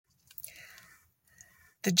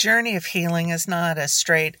The journey of healing is not a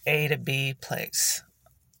straight A to B place.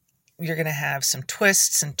 You're going to have some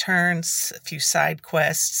twists and turns, a few side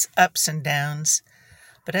quests, ups and downs.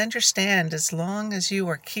 But understand, as long as you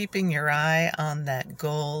are keeping your eye on that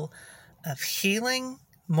goal of healing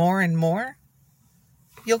more and more,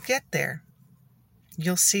 you'll get there.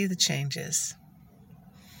 You'll see the changes.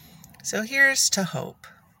 So here's to hope.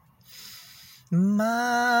 Ma-me-na,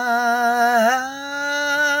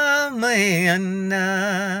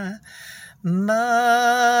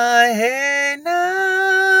 ma-he-na-na-na,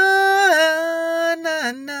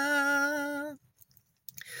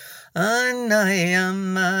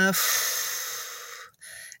 anayama,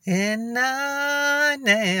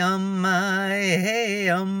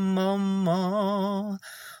 ena-ne-ama-he-ama-mo,